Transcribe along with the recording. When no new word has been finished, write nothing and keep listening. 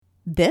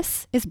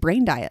This is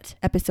Brain Diet,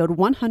 episode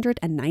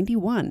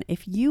 191,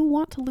 if you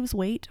want to lose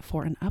weight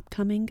for an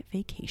upcoming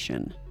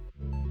vacation.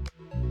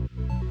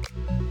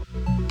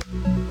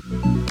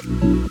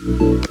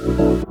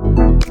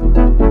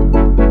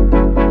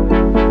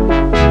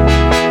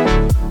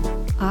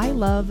 I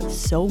love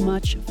so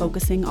much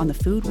focusing on the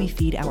food we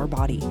feed our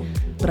body,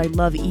 but I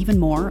love even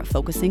more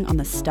focusing on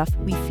the stuff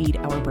we feed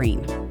our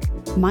brain.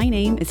 My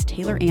name is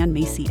Taylor Ann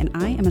Macy, and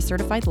I am a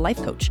certified life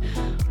coach.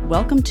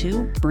 Welcome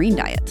to Brain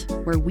Diet,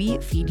 where we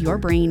feed your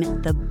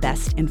brain the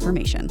best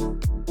information.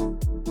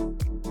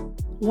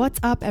 What's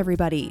up,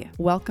 everybody?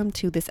 Welcome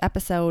to this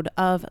episode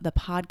of the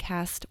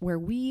podcast where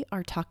we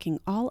are talking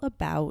all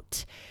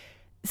about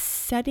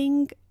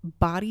setting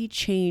body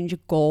change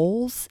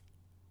goals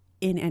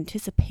in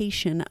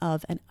anticipation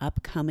of an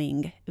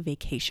upcoming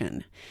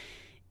vacation.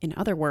 In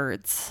other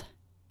words,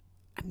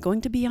 I'm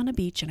going to be on a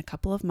beach in a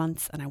couple of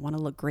months and I want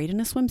to look great in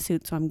a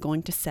swimsuit, so I'm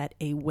going to set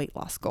a weight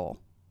loss goal.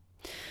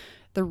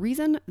 The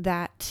reason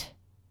that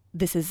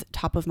this is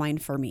top of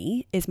mind for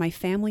me is my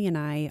family and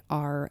I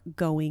are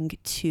going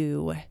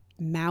to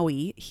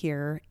Maui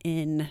here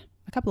in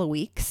a couple of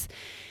weeks.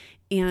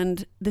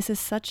 And this is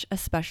such a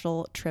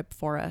special trip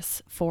for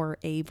us for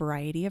a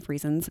variety of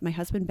reasons. My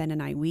husband, Ben,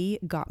 and I, we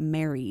got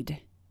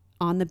married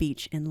on the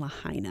beach in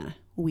Lahaina.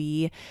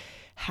 We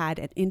had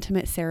an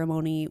intimate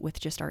ceremony with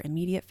just our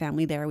immediate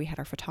family there. We had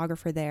our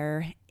photographer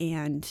there,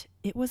 and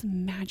it was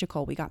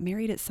magical. We got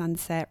married at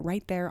sunset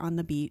right there on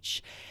the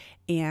beach,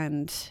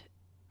 and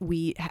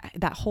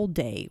that whole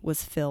day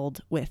was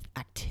filled with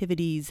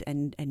activities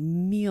and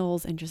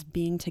meals and just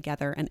being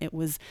together. And it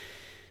was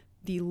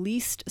the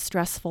least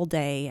stressful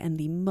day and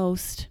the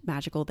most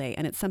magical day.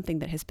 And it's something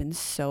that has been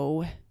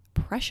so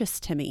precious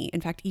to me. In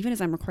fact, even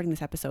as I'm recording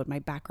this episode, my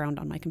background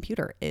on my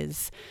computer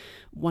is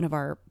one of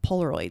our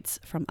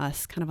Polaroids from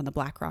us kind of on the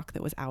Black Rock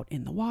that was out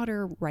in the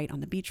water right on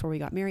the beach where we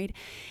got married.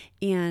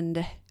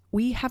 And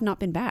we have not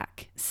been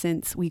back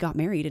since we got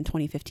married in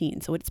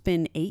 2015. So it's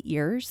been 8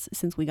 years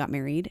since we got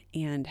married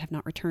and have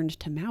not returned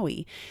to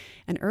Maui.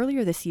 And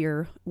earlier this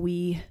year,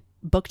 we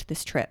booked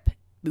this trip.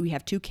 We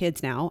have 2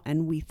 kids now,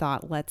 and we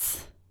thought,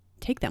 let's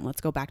take them. Let's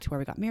go back to where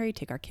we got married,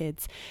 take our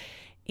kids.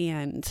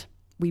 And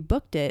we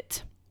booked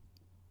it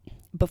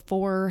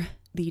before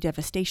the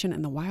devastation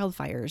and the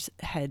wildfires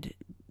had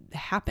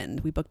happened.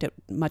 We booked it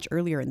much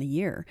earlier in the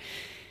year.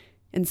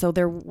 And so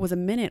there was a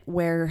minute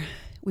where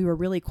we were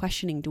really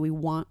questioning, do we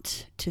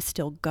want to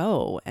still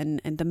go? And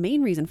the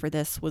main reason for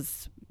this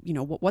was,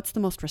 what's the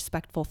most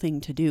respectful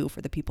thing to do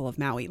for the people of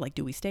Maui? Like,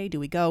 do we stay? Do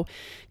we go?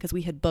 Because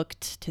we had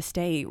booked to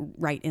stay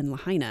right in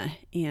Lahaina,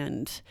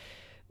 and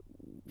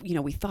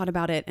we thought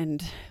about it,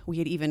 and we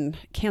had even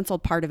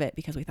canceled part of it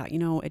because we thought,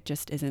 it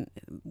just isn't,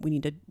 we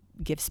need to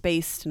give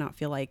space to not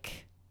feel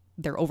like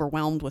they're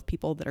overwhelmed with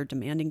people that are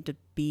demanding to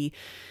be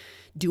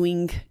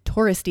doing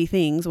touristy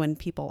things when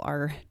people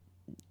are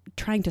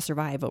trying to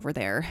survive over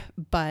there.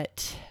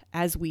 But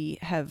as we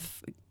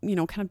have,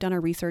 kind of done our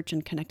research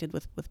and connected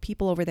with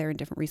people over there and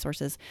different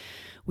resources,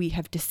 we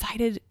have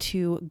decided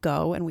to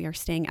go, and we are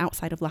staying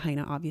outside of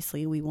Lahaina.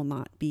 Obviously, we will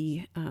not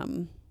be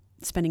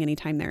spending any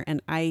time there.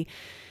 And I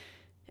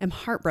am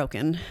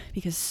heartbroken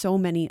because so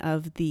many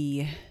of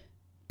the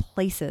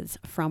places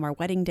from our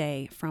wedding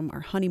day, from our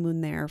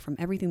honeymoon there, from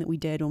everything that we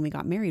did when we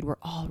got married, were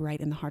all right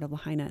in the heart of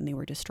Lahaina, and they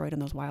were destroyed in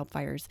those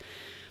wildfires.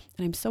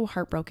 And I'm so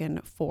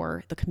heartbroken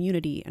for the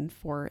community and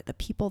for the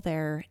people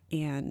there.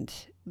 And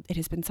it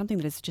has been something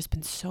that has just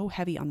been so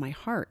heavy on my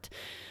heart.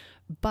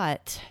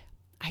 But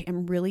I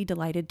am really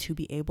delighted to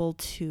be able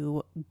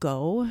to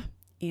go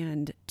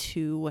and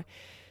to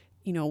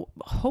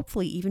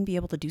hopefully even be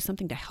able to do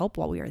something to help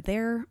while we are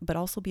there, but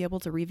also be able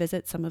to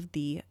revisit some of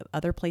the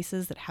other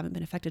places that haven't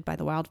been affected by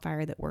the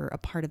wildfire that were a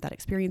part of that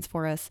experience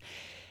for us.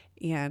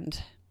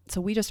 And so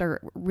we just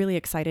are really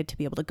excited to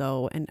be able to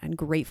go, and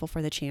grateful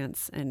for the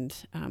chance, and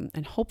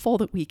hopeful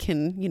that we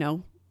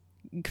can,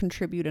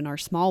 contribute in our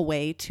small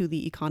way to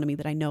the economy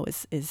that I know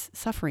is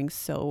suffering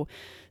so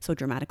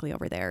dramatically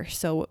over there.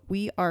 So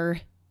we are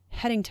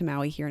heading to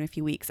Maui here in a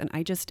few weeks, and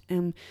I just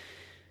am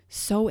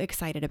so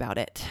excited about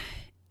it,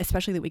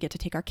 especially that we get to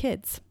take our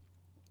kids.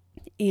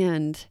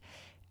 And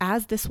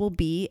as this will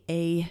be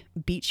a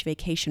beach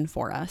vacation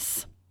for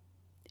us,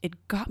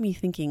 it got me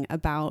thinking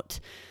about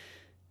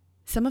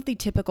some of the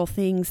typical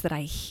things that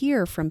I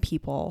hear from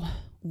people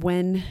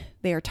when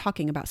they are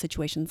talking about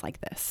situations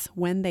like this,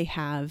 when they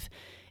have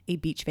a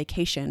beach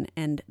vacation,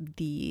 and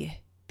the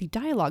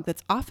dialogue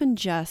that's often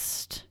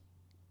just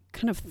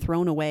kind of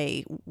thrown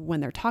away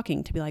when they're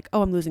talking to be like,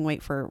 oh, I'm losing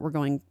weight we're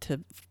going to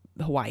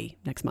Hawaii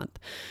next month.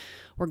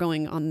 We're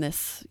going on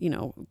this,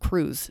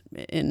 cruise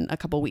in a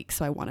couple weeks,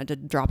 so I wanted to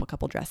drop a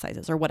couple dress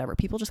sizes or whatever.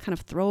 People just kind of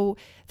throw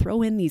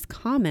in these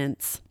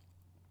comments,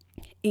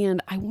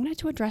 and I wanted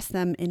to address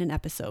them in an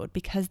episode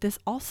because this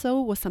also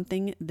was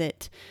something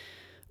that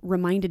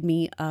reminded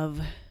me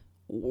of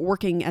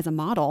working as a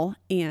model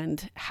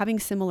and having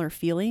similar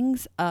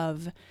feelings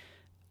of,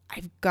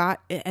 I've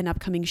got an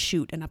upcoming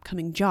shoot, an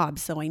upcoming job,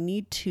 so I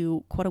need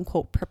to quote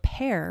unquote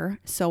prepare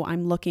so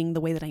I'm looking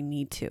the way that I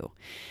need to.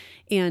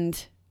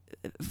 And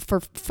for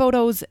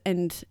photos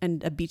and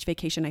a beach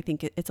vacation, I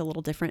think it's a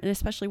little different. And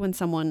especially when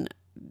someone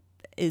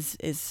is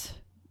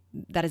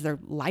that is their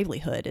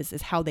livelihood,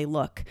 is how they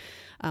look.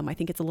 I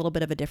think it's a little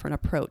bit of a different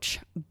approach.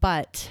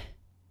 But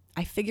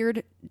I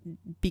figured,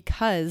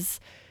 because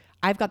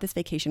I've got this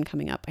vacation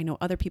coming up, I know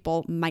other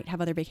people might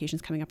have other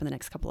vacations coming up in the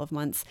next couple of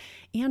months.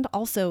 And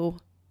also,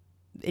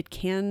 it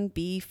can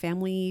be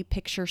family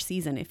picture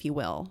season, if you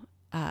will.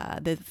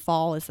 The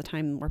fall is the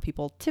time where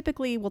people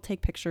typically will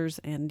take pictures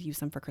and use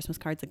them for Christmas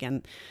cards.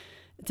 Again,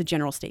 it's a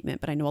general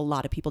statement, but I know a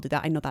lot of people do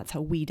that. I know that's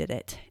how we did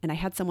it. And I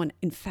had someone,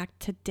 in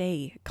fact,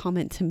 today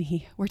comment to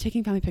me, we're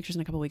taking family pictures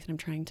in a couple of weeks and I'm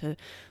trying to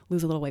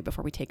lose a little weight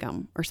before we take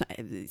them, or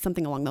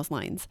something along those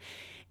lines.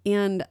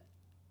 And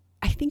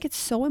I think it's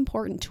so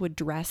important to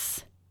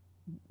address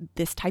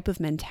this type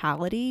of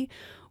mentality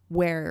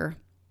where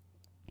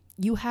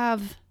you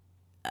have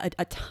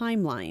a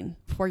timeline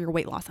for your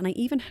weight loss. And I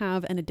even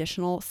have an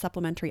additional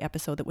supplementary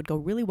episode that would go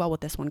really well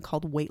with this one,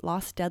 called Weight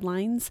Loss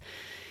Deadlines.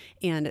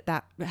 And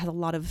that has a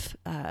lot of,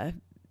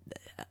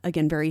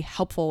 again, very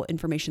helpful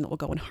information that will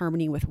go in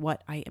harmony with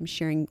what I am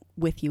sharing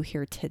with you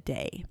here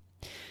today.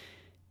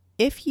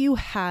 If you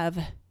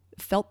have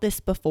felt this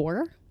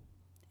before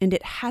and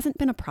it hasn't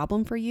been a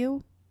problem for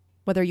you,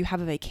 whether you have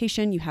a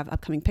vacation, you have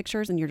upcoming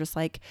pictures, and you're just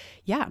like,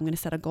 yeah, I'm going to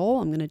set a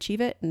goal, I'm going to achieve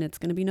it, and it's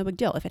going to be no big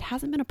deal. If it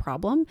hasn't been a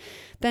problem,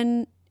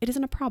 then it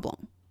isn't a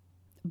problem.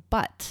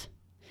 But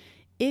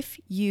if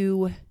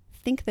you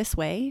think this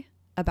way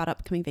about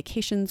upcoming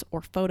vacations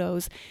or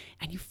photos,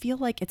 and you feel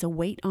like it's a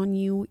weight on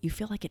you, you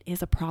feel like it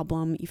is a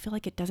problem, you feel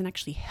like it doesn't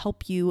actually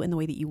help you in the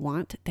way that you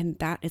want, then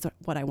that is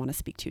what I want to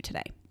speak to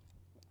today.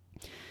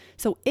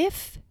 So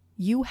if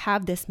you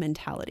have this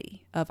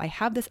mentality of, I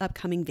have this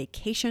upcoming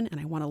vacation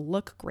and I want to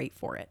look great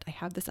for it, I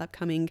have this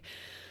upcoming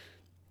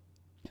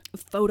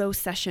photo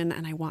session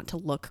and I want to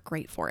look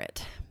great for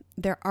it,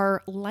 there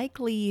are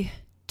likely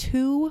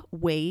two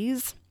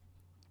ways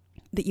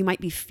that you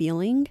might be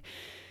feeling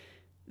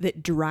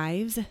that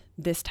drives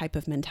this type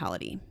of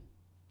mentality.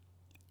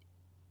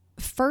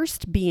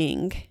 First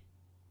being,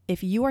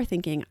 if you are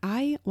thinking,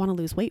 I want to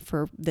lose weight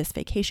for this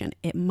vacation,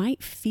 it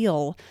might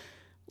feel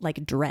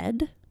like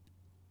dread.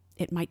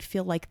 It might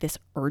feel like this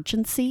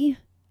urgency,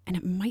 and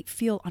it might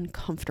feel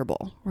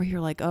uncomfortable, where you're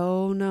like,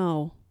 oh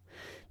no,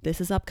 this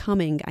is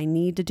upcoming. I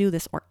need to do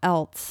this or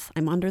else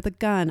I'm under the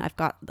gun. I've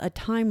got a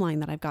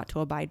timeline that I've got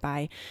to abide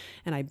by,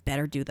 and I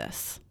better do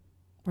this.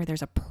 Where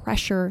there's a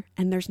pressure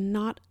and there's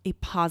not a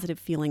positive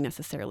feeling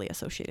necessarily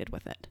associated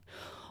with it.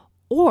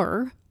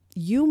 Or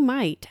you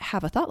might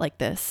have a thought like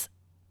this,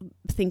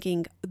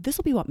 thinking, this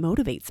will be what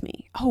motivates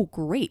me. Oh,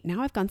 great.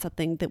 Now I've got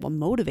something that will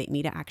motivate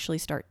me to actually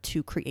start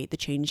to create the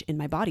change in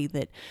my body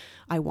that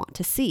I want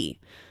to see.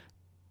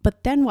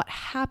 But then what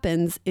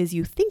happens is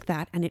you think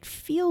that, and it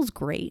feels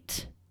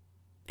great,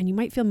 and you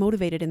might feel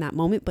motivated in that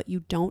moment, but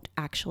you don't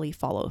actually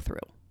follow through.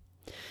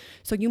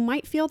 So you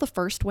might feel the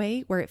first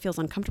way, where it feels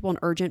uncomfortable and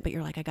urgent, but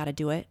you're like, I got to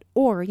do it.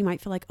 Or you might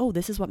feel like, oh,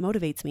 this is what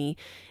motivates me.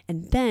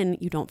 And then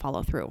you don't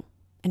follow through.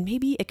 And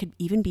maybe it could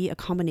even be a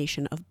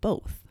combination of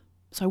both.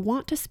 So I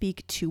want to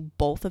speak to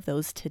both of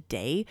those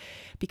today,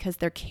 because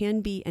there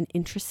can be an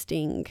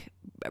interesting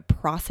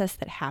process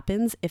that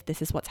happens if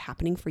this is what's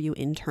happening for you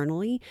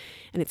internally.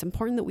 And it's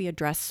important that we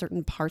address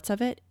certain parts of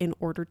it in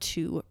order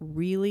to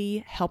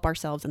really help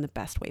ourselves in the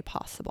best way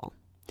possible.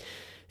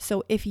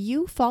 So if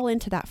you fall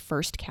into that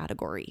first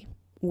category,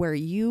 where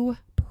you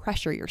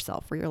pressure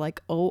yourself, where you're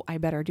like, oh, I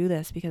better do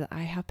this because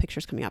I have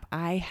pictures coming up,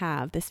 I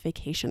have this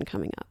vacation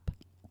coming up,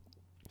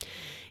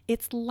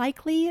 it's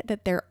likely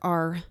that there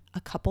are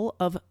a couple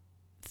of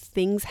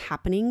things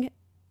happening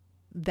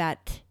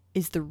that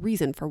is the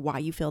reason for why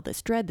you feel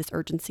this dread, this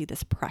urgency,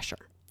 this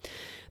pressure.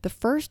 The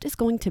first is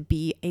going to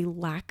be a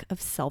lack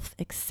of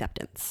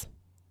self-acceptance.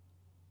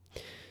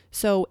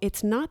 So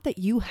it's not that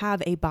you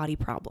have a body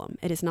problem.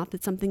 It is not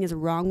that something is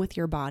wrong with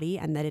your body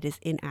and that it is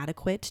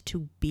inadequate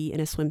to be in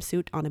a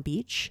swimsuit on a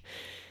beach.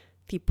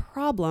 The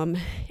problem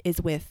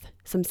is with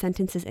some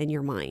sentences in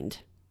your mind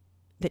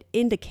that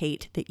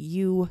indicate that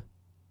you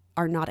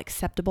are not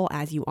acceptable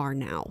as you are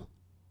now.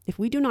 If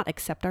we do not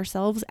accept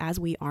ourselves as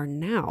we are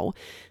now,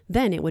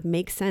 then it would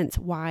make sense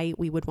why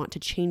we would want to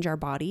change our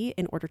body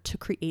in order to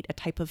create a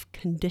type of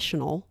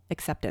conditional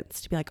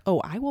acceptance. To be like, oh,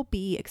 I will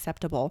be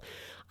acceptable.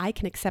 I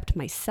can accept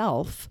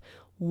myself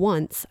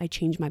once I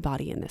change my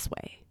body in this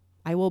way.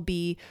 I will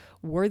be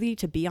worthy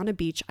to be on a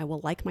beach. I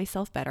will like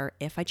myself better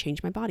if I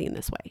change my body in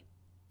this way.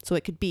 So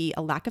it could be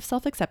a lack of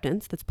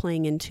self-acceptance that's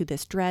playing into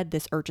this dread,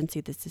 this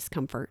urgency, this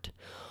discomfort.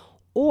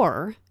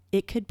 Or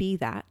it could be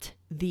that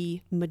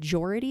the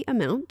majority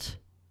amount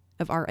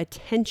of our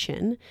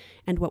attention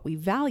and what we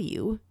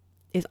value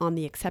is on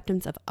the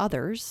acceptance of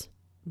others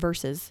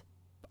versus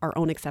our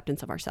own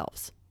acceptance of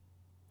ourselves.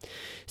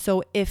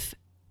 So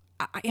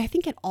I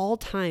think at all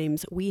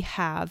times we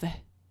have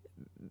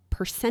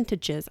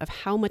percentages of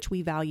how much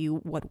we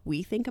value what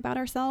we think about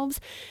ourselves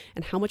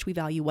and how much we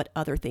value what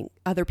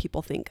other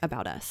people think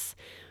about us.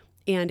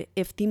 And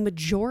if the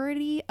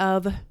majority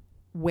of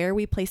where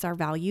we place our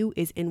value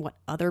is in what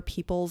other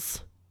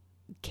people's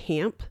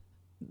camp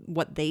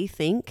what they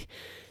think,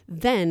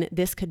 then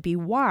this could be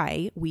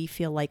why we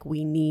feel like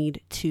we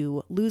need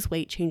to lose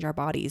weight, change our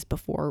bodies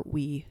before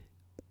we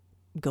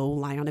go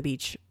lie on a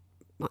beach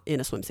in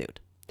a swimsuit.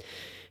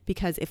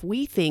 Because if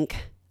we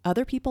think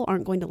other people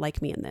aren't going to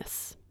like me in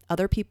this,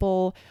 other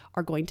people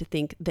are going to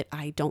think that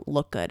I don't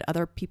look good,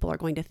 other people are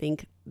going to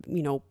think,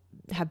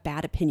 have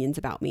bad opinions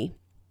about me.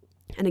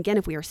 And again,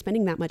 if we are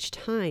spending that much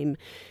time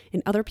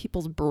in other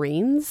people's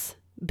brains,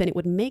 then it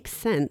would make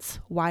sense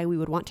why we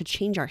would want to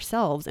change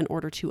ourselves in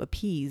order to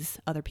appease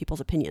other people's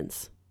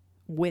opinions,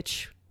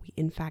 which we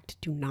in fact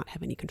do not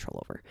have any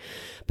control over.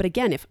 But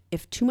again,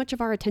 if too much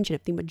of our attention,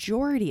 if the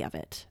majority of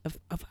it, of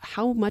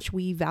how much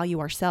we value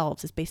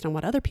ourselves is based on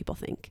what other people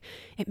think,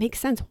 it makes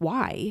sense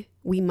why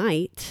we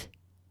might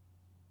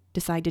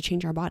decide to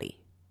change our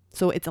body.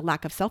 So it's a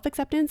lack of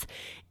self-acceptance,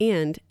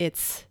 and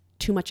it's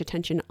too much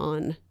attention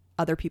on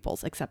other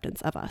people's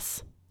acceptance of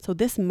us. So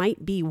this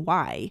might be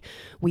why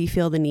we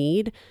feel the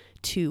need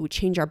to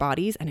change our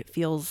bodies, and it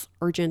feels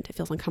urgent, it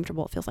feels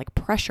uncomfortable, it feels like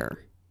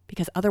pressure,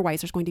 because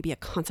otherwise there's going to be a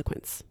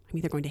consequence. I'm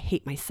either going to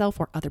hate myself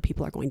or other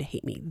people are going to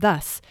hate me.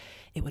 Thus,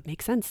 it would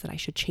make sense that I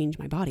should change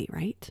my body,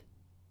 right?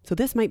 So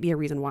this might be a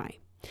reason why.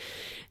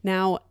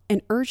 Now,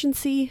 an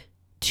urgency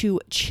to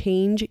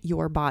change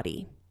your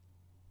body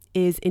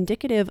is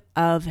indicative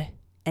of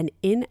an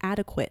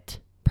inadequate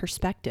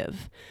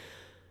perspective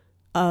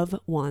of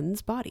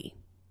one's body.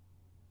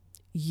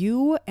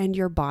 You and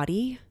your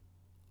body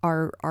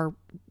are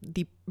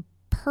the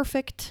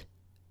perfect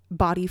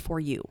body for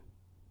you,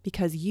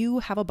 because you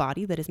have a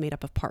body that is made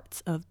up of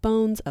parts, of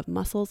bones, of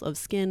muscles, of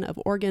skin, of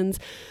organs,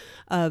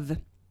 of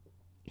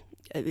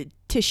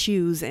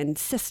tissues and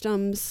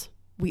systems.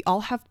 We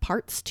all have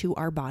parts to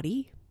our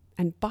body,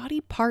 and body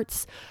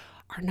parts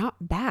are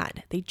not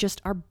bad. They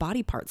just are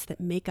body parts that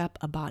make up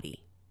a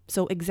body.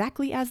 So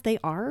exactly as they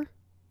are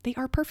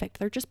perfect.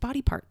 They're just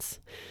body parts.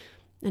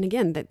 And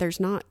again, that there's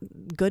not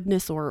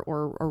goodness or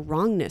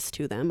wrongness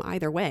to them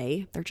either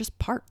way. They're just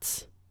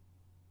parts.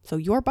 So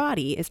your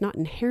body is not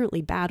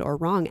inherently bad or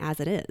wrong as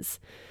it is.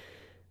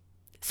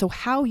 So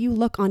how you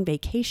look on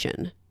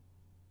vacation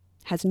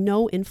has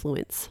no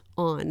influence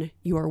on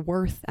your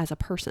worth as a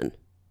person.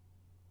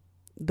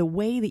 The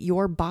way that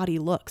your body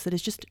looks, it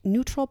is just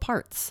neutral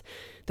parts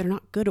that are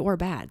not good or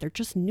bad. They're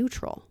just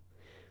neutral.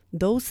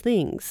 Those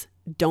things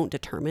don't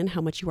determine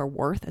how much you are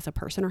worth as a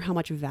person or how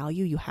much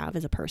value you have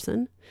as a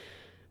person.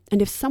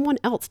 And if someone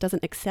else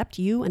doesn't accept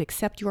you and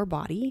accept your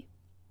body,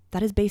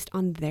 that is based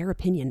on their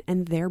opinion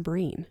and their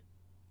brain,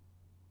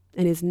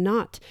 and is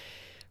not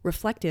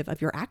reflective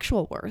of your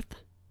actual worth.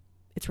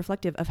 It's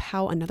reflective of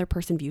how another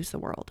person views the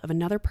world, of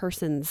another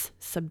person's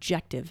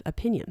subjective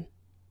opinion.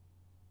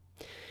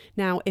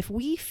 Now, if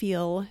we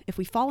fall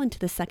into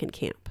the second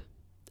camp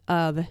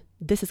of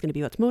this is going to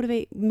be what's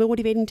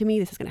motivating to me,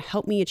 this is going to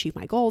help me achieve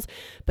my goals,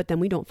 but then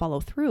we don't follow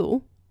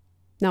through.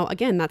 Now,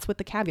 again, that's with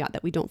the caveat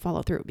that we don't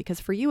follow through, because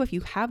for you, if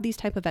you have these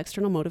type of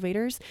external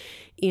motivators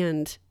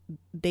and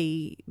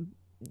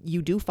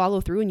you do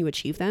follow through and you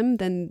achieve them,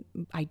 then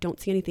I don't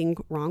see anything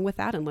wrong with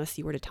that unless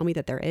you were to tell me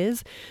that there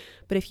is.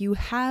 But if you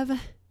have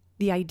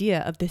the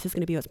idea of this is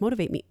going to be what's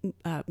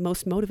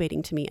most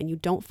motivating to me, and you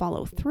don't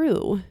follow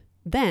through,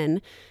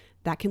 then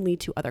that can lead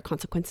to other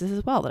consequences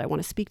as well that I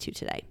want to speak to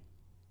today.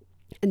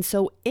 And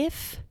so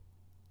if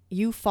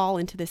you fall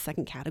into this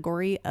second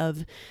category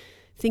of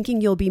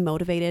thinking you'll be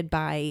motivated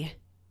by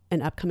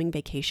an upcoming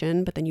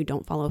vacation, but then you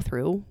don't follow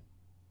through,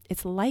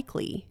 it's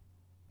likely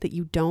that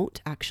you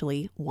don't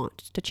actually want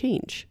to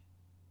change.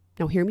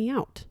 Now, hear me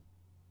out,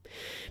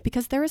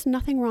 because there is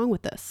nothing wrong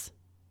with this.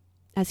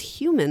 As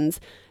humans,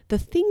 the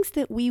things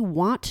that we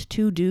want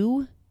to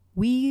do,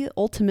 we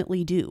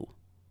ultimately do.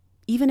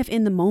 Even if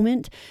in the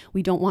moment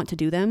we don't want to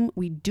do them,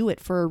 we do it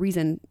for a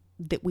reason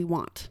that we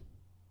want.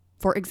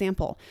 For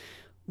example,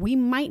 we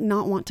might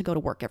not want to go to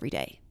work every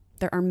day.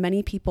 There are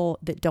many people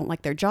that don't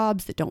like their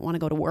jobs, that don't want to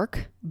go to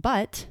work,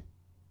 but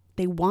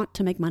they want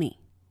to make money.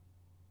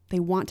 They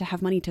want to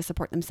have money to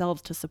support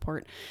themselves, to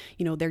support,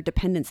 their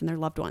dependents and their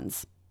loved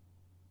ones.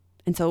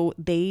 And so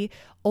they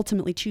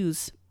ultimately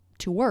choose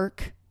to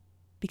work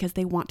because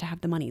they want to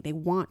have the money. They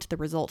want the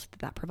result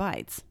that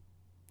provides.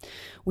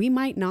 We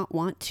might not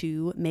want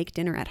to make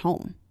dinner at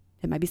home.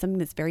 It might be something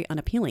that's very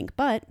unappealing,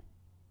 but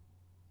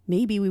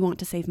maybe we want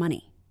to save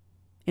money.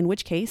 In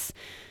which case,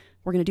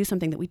 we're going to do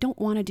something that we don't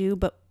want to do,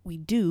 but we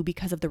do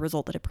because of the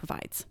result that it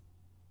provides.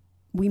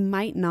 We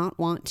might not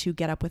want to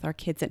get up with our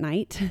kids at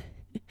night,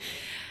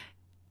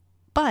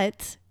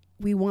 but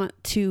we want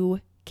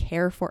to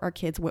care for our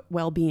kids'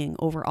 well-being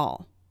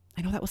overall.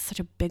 I know that was such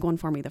a big one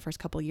for me the first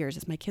couple of years,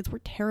 as my kids were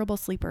terrible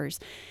sleepers,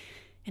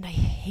 and I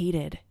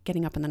hated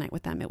getting up in the night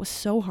with them. It was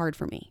so hard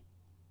for me,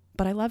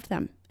 but I loved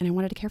them and I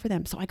wanted to care for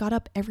them. So I got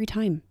up every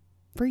time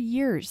for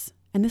years.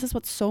 And this is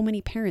what so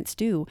many parents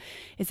do,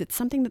 is it's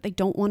something that they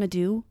don't want to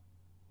do,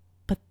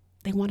 but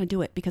they want to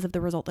do it because of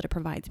the result that it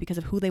provides, because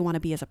of who they want to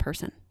be as a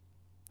person.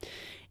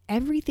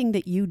 Everything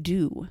that you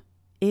do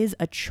is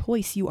a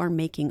choice you are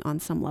making on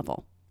some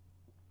level.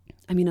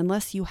 I mean,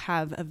 unless you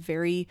have a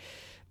very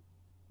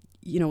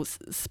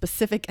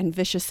specific and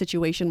vicious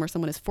situation where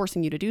someone is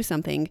forcing you to do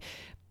something,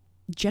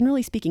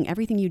 generally speaking,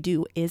 everything you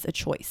do is a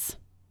choice.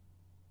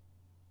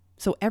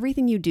 So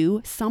everything you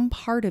do, some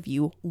part of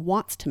you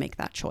wants to make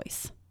that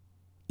choice,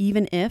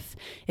 even if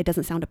it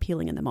doesn't sound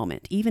appealing in the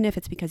moment, even if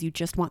it's because you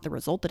just want the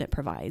result that it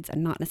provides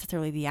and not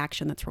necessarily the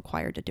action that's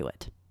required to do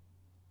it.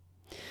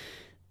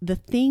 The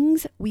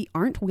things we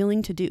aren't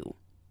willing to do,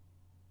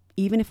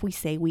 even if we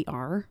say we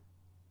are,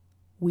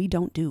 we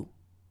don't do.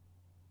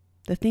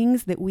 The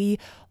things that we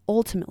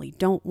ultimately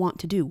don't want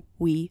to do,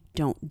 we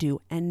don't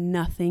do. And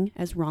nothing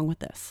is wrong with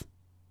this.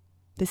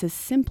 This is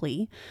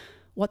simply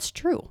what's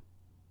true.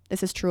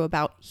 This is true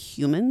about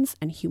humans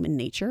and human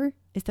nature,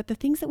 is that the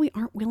things that we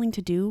aren't willing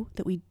to do,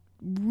 that we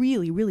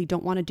really, really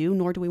don't want to do,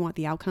 nor do we want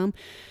the outcome,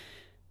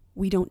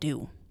 we don't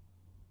do.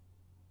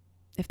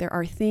 If there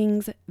are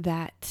things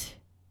that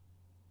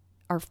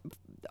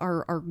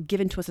are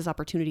given to us as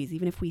opportunities,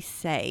 even if we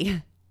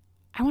say,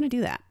 I want to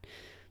do that.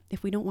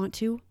 If we don't want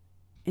to,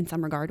 in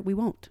some regard, we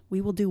won't.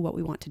 We will do what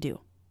we want to do.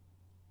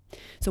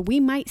 So we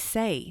might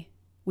say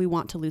we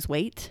want to lose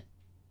weight,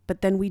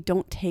 but then we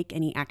don't take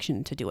any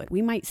action to do it.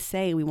 We might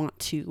say we want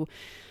to,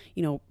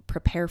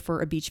 prepare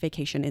for a beach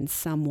vacation in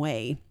some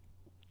way,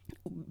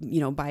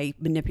 by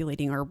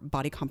manipulating our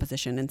body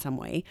composition in some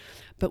way,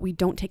 but we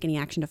don't take any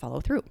action to follow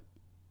through.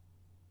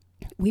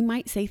 We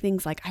might say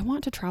things like, I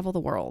want to travel the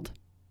world,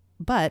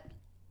 but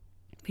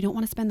we don't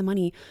want to spend the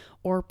money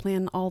or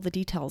plan all the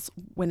details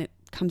when it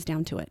comes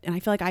down to it. And I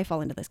feel like I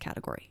fall into this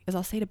category, as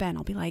I'll say to Ben,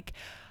 I'll be like,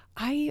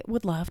 I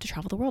would love to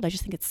travel the world. I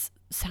just think it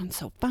sounds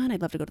so fun.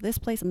 I'd love to go to this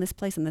place and this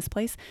place and this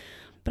place.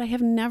 But I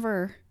have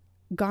never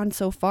gone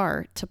so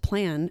far to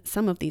plan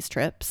some of these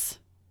trips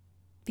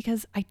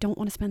because I don't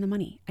want to spend the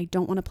money. I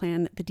don't want to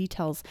plan the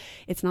details.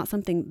 It's not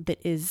something that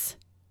is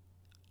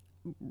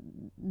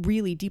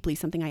really deeply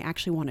something I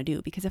actually want to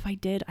do, because if I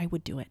did, I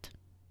would do it.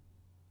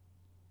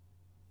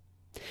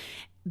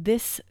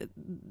 This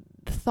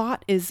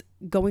thought is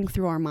going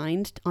through our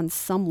mind on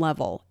some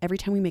level every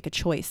time we make a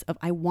choice of,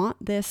 I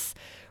want this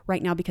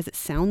right now because it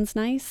sounds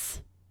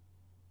nice,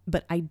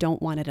 but I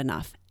don't want it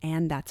enough.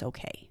 And that's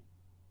okay.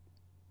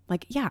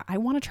 Like, yeah, I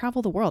want to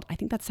travel the world. I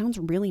think that sounds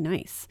really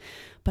nice,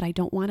 but I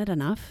don't want it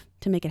enough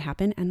to make it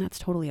happen. And that's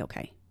totally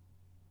okay.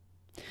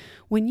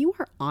 When you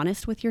are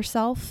honest with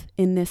yourself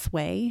in this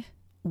way,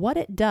 what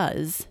it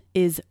does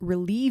is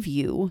relieve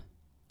you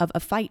of a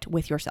fight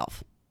with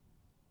yourself.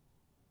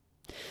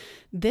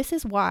 This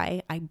is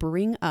why I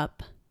bring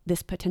up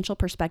this potential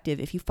perspective.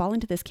 If you fall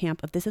into this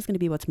camp of this is going to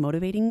be what's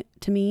motivating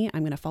to me,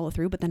 I'm going to follow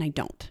through, but then I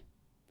don't.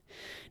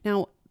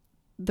 Now,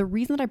 the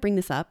reason that I bring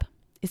this up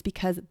is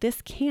because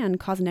this can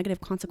cause negative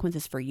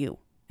consequences for you.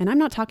 And I'm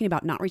not talking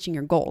about not reaching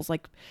your goals.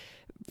 Like,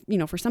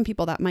 for some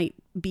people that might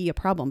be a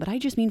problem, but I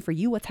just mean for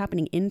you, what's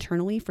happening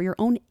internally, for your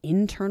own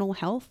internal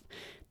health.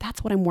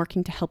 That's what I'm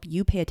working to help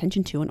you pay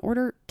attention to in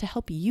order to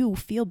help you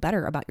feel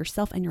better about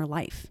yourself and your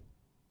life.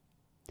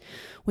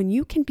 When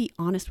you can be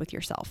honest with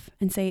yourself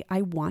and say,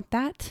 I want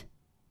that,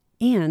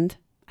 and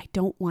I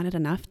don't want it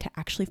enough to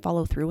actually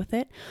follow through with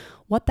it,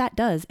 what that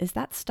does is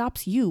that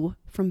stops you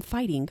from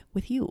fighting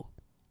with you.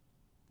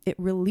 It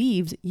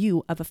relieves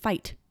you of a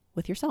fight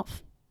with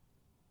yourself.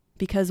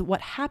 Because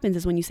what happens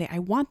is when you say, I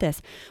want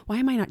this, why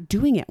am I not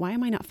doing it? Why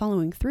am I not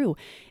following through?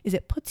 Is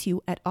it puts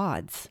you at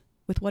odds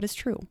with what is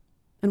true.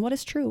 And what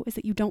is true is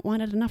that you don't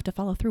want it enough to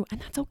follow through. And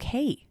that's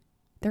okay.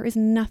 There is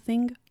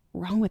nothing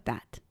wrong with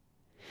that.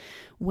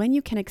 When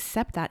you can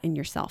accept that in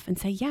yourself and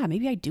say, yeah,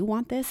 maybe I do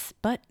want this,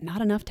 but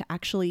not enough to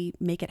actually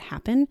make it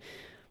happen,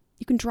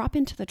 you can drop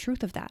into the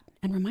truth of that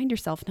and remind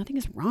yourself nothing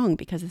is wrong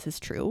because this is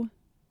true.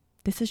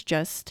 This is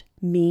just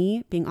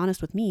me being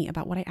honest with me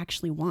about what I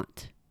actually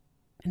want.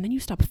 And then you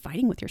stop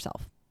fighting with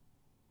yourself.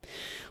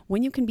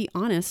 When you can be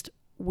honest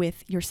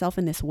with yourself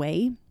in this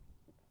way,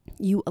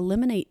 you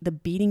eliminate the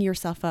beating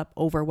yourself up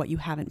over what you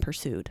haven't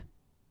pursued.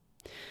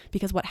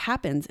 Because what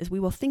happens is we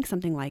will think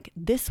something like,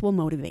 this will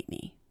motivate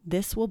me.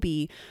 This will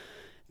be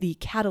the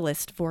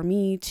catalyst for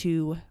me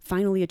to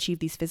finally achieve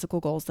these physical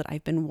goals that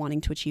I've been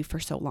wanting to achieve for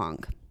so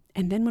long.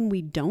 And then when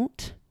we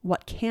don't,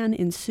 what can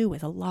ensue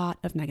is a lot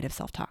of negative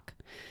self-talk.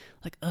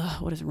 Like,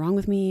 what is wrong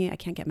with me? I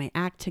can't get my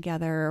act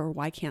together. Or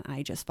why can't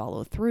I just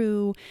follow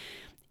through?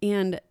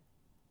 And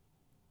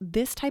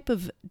this type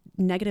of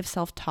negative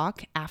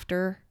self-talk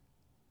after,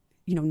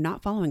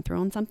 not following through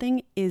on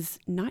something is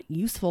not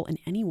useful in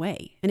any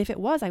way. And if it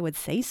was, I would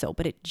say so,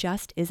 but it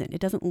just isn't.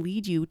 It doesn't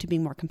lead you to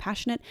being more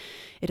compassionate.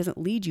 It doesn't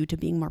lead you to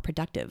being more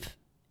productive.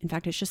 In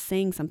fact, it's just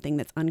saying something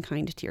that's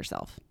unkind to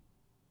yourself.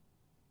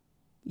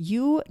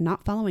 You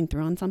not following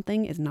through on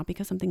something is not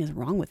because something is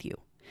wrong with you.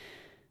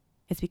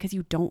 It's because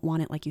you don't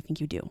want it like you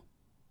think you do.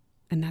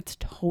 And that's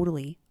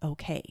totally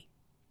okay.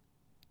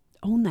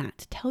 Own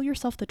that. Tell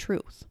yourself the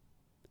truth.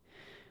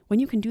 When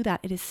you can do that,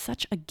 it is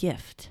such a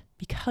gift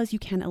because you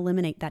can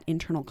eliminate that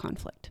internal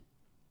conflict.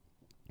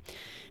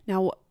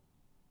 Now,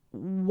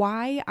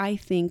 why I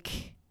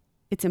think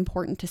it's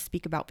important to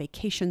speak about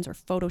vacations or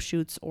photo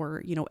shoots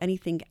or,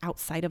 anything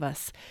outside of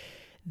us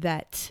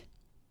that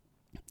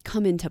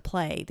come into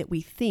play that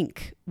we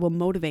think will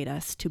motivate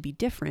us to be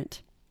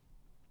different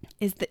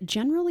is that,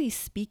 generally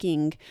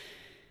speaking,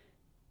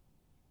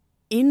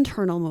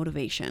 internal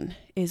motivation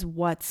is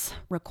what's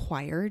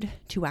required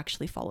to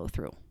actually follow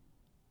through.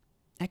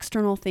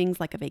 External things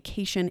like a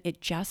vacation, it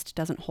just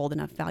doesn't hold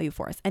enough value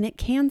for us. And it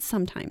can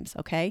sometimes,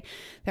 okay?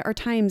 There are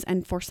times,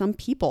 and for some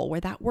people, where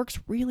that works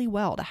really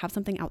well, to have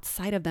something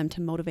outside of them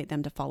to motivate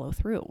them to follow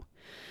through.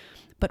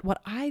 But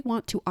what I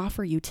want to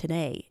offer you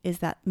today is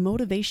that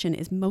motivation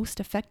is most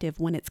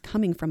effective when it's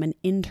coming from an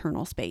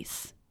internal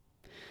space,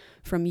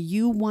 from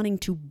you wanting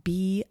to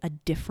be a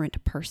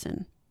different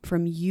person,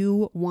 from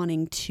you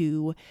wanting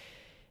to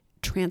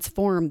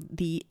transform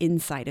the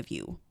inside of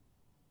you,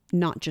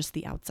 not just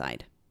the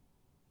outside.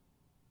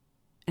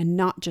 And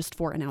not just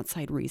for an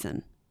outside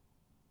reason.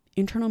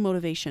 Internal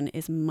motivation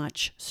is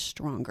much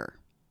stronger.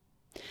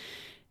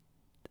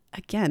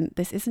 Again,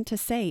 this isn't to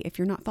say if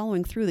you're not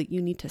following through that you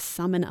need to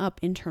summon up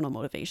internal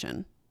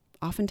motivation.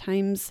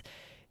 Oftentimes,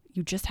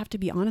 you just have to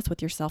be honest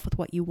with yourself with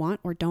what you want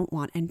or don't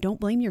want, and don't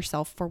blame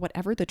yourself for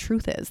whatever the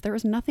truth is. There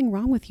is nothing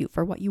wrong with you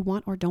for what you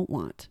want or don't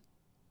want.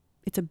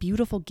 It's a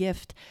beautiful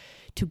gift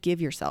to give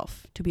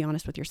yourself, to be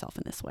honest with yourself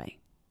in this way.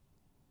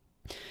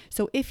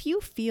 So if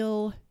you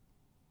feel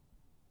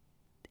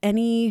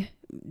any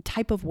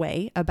type of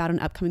way about an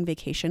upcoming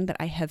vacation that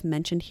I have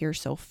mentioned here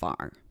so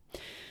far,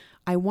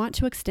 I want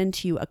to extend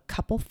to you a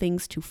couple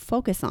things to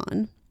focus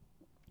on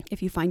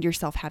if you find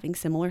yourself having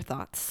similar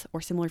thoughts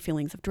or similar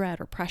feelings of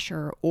dread or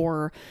pressure,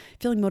 or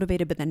feeling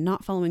motivated but then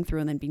not following through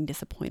and then being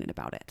disappointed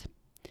about it.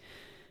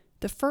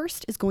 The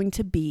first is going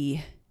to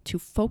be to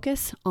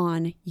focus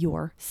on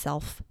your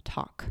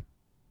self-talk.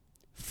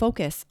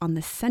 Focus on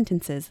the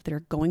sentences that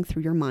are going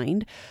through your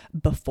mind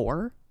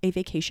before a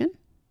vacation,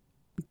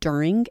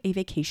 during a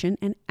vacation,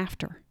 and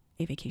after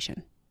a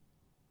vacation.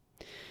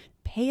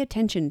 Pay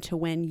attention to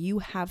when you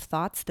have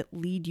thoughts that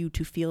lead you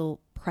to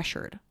feel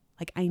pressured.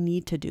 Like, I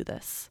need to do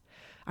this.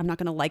 I'm not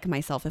going to like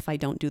myself if I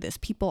don't do this.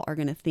 People are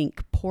going to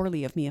think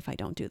poorly of me if I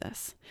don't do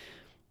this.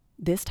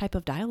 This type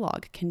of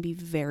dialogue can be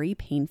very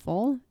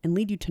painful and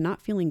lead you to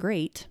not feeling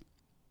great,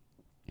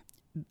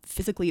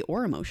 physically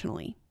or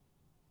emotionally.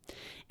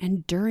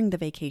 And during the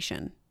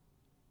vacation,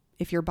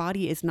 if your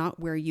body is not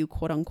where you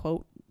quote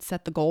unquote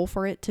set the goal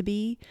for it to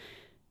be,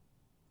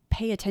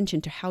 pay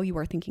attention to how you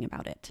are thinking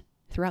about it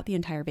throughout the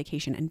entire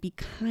vacation, and be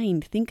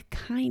kind. Think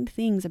kind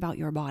things about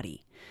your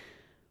body.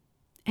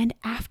 And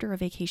after a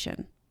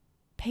vacation,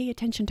 pay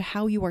attention to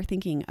how you are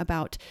thinking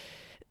about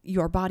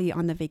your body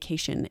on the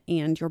vacation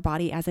and your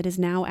body as it is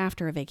now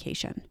after a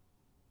vacation.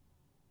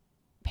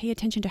 Pay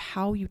attention to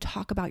how you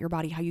talk about your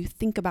body, how you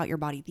think about your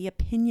body, the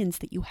opinions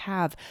that you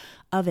have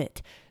of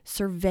it.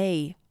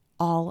 Survey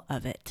all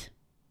of it.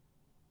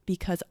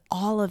 Because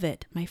all of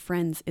it, my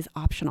friends, is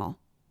optional.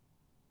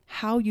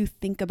 How you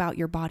think about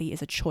your body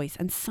is a choice.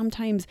 And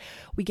sometimes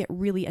we get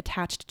really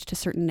attached to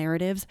certain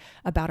narratives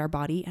about our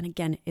body. And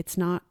again, it's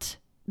not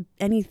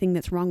anything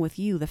that's wrong with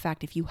you, the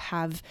fact if you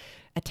have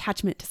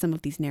attachment to some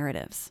of these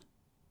narratives.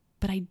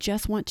 But I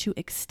just want to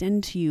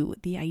extend to you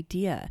the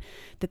idea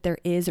that there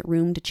is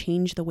room to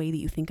change the way that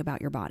you think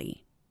about your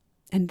body.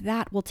 And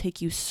that will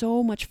take you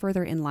so much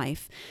further in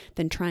life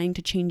than trying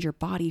to change your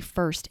body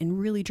first in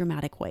really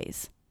dramatic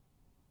ways.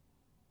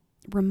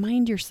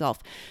 Remind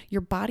yourself,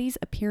 your body's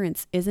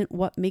appearance isn't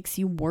what makes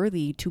you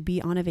worthy to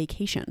be on a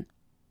vacation.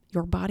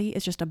 Your body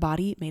is just a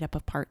body made up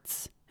of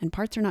parts. And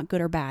parts are not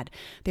good or bad.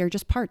 They are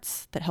just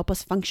parts that help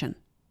us function.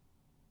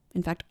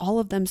 In fact, all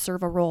of them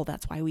serve a role.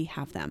 That's why we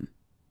have them.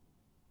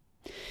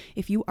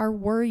 If you are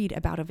worried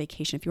about a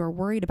vacation, if you are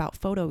worried about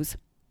photos,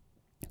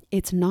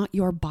 it's not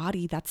your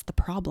body that's the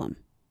problem.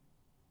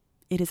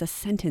 It is a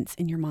sentence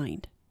in your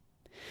mind.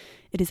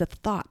 It is a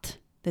thought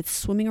that's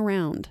swimming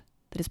around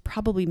that is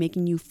probably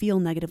making you feel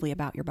negatively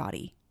about your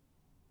body.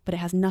 But it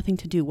has nothing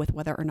to do with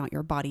whether or not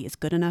your body is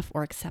good enough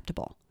or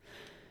acceptable.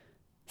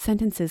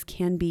 Sentences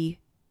can be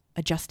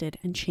adjusted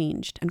and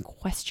changed and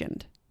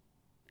questioned.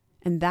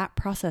 And that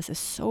process is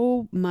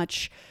so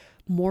much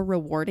more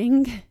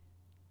rewarding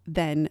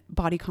than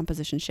body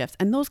composition shifts.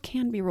 And those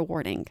can be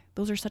rewarding.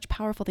 Those are such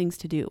powerful things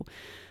to do.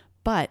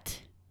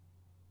 But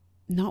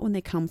not when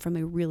they come from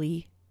a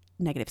really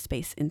negative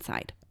space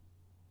inside.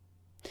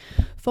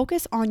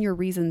 Focus on your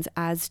reasons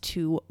as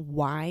to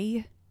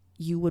why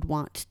you would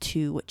want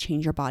to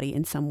change your body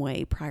in some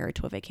way prior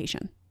to a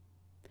vacation.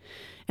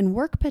 And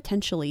work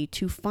potentially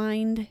to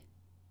find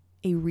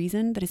a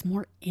reason that is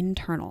more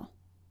internal,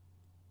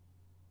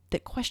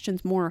 that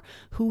questions more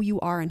who you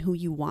are and who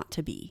you want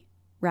to be,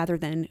 rather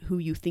than who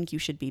you think you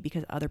should be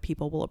because other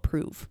people will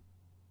approve.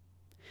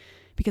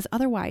 Because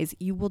otherwise,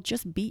 you will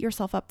just beat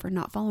yourself up for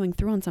not following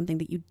through on something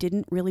that you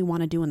didn't really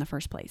want to do in the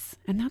first place.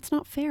 And that's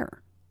not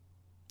fair.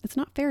 It's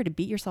not fair to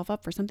beat yourself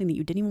up for something that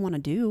you didn't even want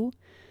to do.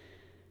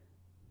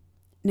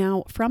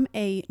 Now, from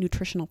a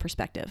nutritional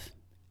perspective,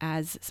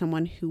 as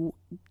someone who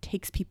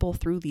takes people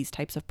through these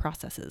types of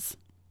processes,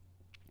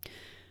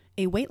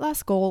 a weight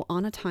loss goal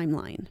on a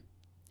timeline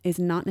is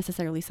not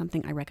necessarily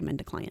something I recommend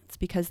to clients,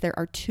 because there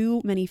are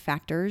too many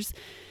factors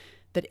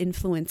that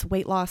influence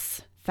weight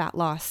loss, fat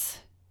loss,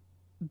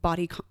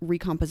 body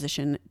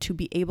recomposition to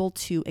be able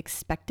to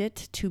expect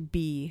it to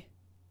be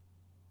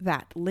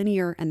that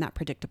linear and that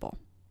predictable.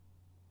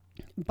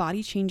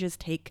 Body changes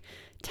take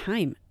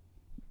time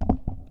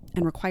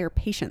and require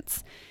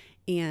patience.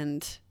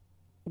 And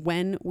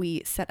when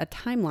we set a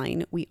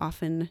timeline, we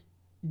often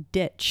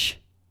ditch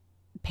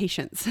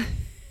patience.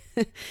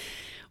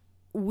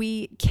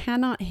 We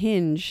cannot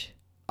hinge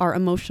our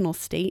emotional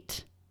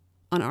state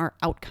on our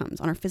outcomes,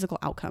 on our physical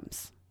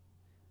outcomes.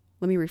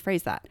 Let me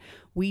rephrase that.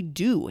 We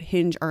do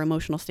hinge our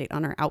emotional state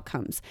on our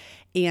outcomes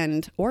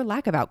or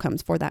lack of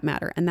outcomes for that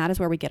matter. And that is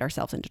where we get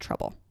ourselves into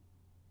trouble.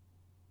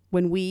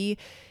 When we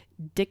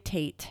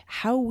dictate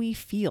how we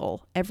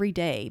feel every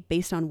day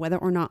based on whether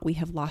or not we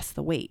have lost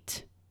the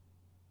weight,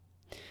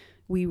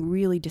 we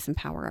really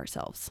disempower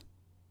ourselves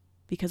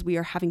because we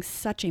are having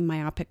such a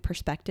myopic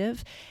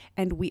perspective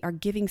and we are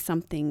giving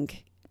something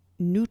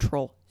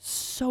neutral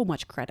so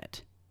much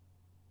credit.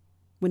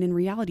 When in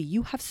reality,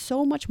 you have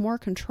so much more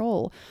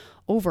control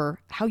over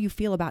how you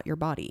feel about your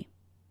body,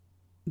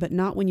 but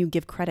not when you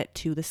give credit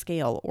to the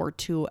scale or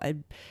to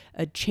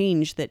a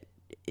change that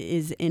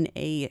is in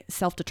a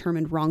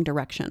self-determined wrong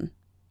direction.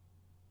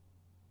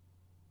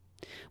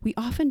 We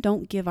often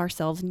don't give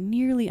ourselves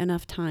nearly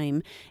enough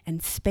time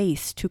and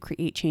space to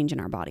create change in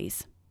our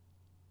bodies.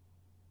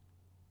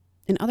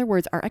 In other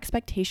words, our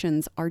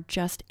expectations are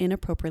just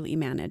inappropriately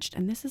managed.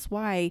 And this is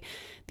why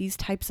these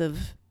types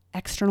of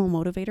external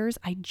motivators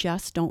I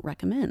just don't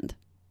recommend.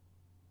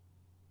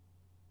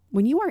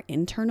 When you are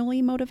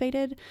internally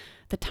motivated,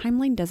 the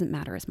timeline doesn't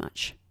matter as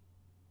much.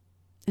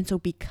 And so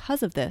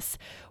because of this,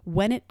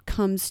 when it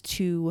comes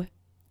to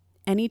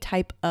any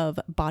type of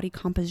body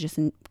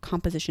composition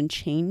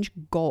change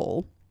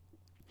goal,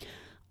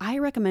 I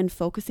recommend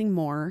focusing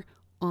more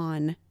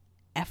on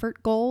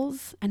effort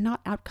goals and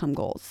not outcome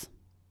goals.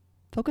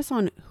 Focus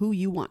on who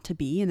you want to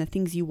be and the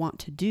things you want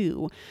to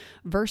do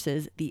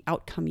versus the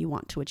outcome you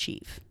want to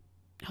achieve.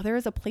 Now, there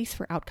is a place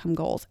for outcome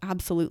goals,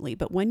 absolutely.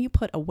 But when you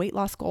put a weight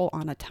loss goal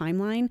on a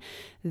timeline,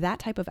 that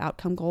type of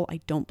outcome goal,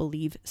 I don't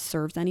believe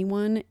serves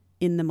anyone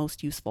in the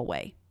most useful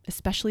way,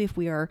 especially if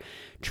we are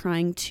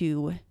trying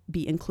to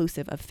be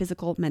inclusive of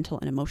physical, mental,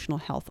 and emotional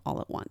health all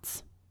at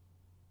once.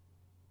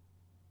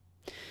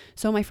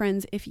 So my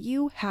friends, if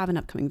you have an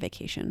upcoming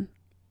vacation,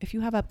 if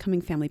you have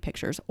upcoming family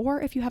pictures,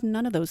 or if you have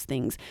none of those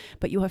things,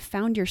 but you have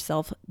found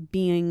yourself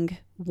being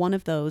one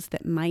of those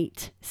that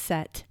might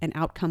set an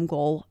outcome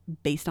goal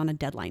based on a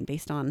deadline,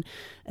 based on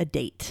a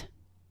date,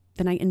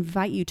 then I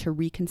invite you to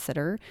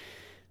reconsider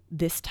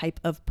this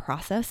type of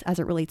process as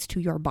it relates to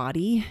your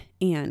body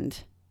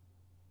and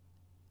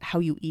how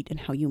you eat and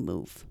how you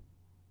move.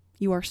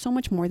 You are so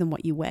much more than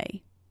what you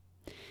weigh.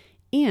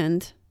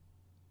 And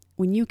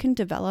when you can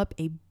develop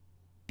a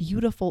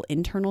beautiful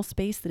internal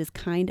space that is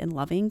kind and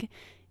loving,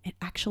 it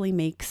actually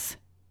makes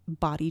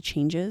body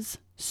changes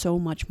so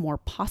much more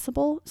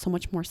possible, so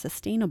much more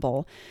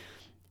sustainable,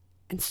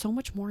 and so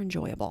much more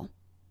enjoyable.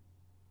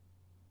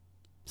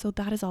 So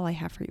that is all I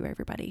have for you,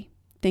 everybody.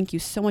 Thank you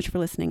so much for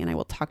listening, and I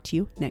will talk to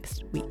you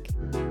next week.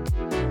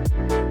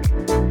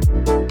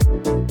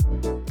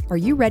 Are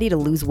you ready to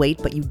lose weight,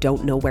 but you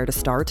don't know where to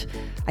start?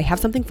 I have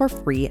something for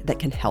free that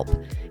can help.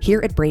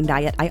 Here at Brain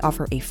Diet, I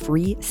offer a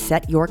free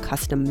Set Your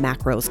Custom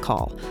Macros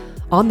call.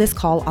 On this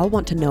call, I'll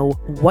want to know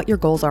what your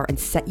goals are and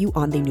set you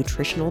on the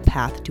nutritional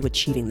path to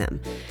achieving them.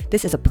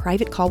 This is a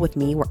private call with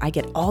me where I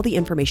get all the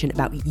information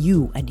about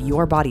you and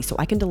your body so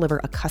I can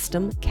deliver a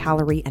custom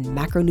calorie and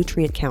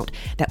macronutrient count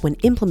that when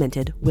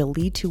implemented will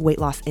lead to weight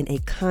loss in a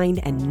kind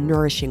and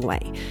nourishing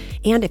way.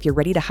 And if you're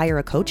ready to hire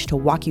a coach to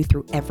walk you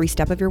through every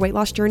step of your weight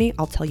loss journey,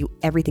 I'll tell you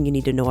everything you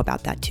need to know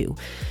about that too.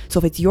 So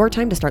if it's your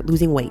time to start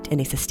losing weight in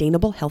a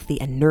sustainable, healthy,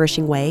 and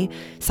nourishing way,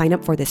 sign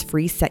up for this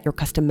free Set Your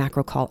Custom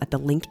Macro call at the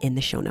link in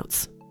the show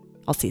notes.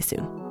 I'll see you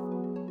soon.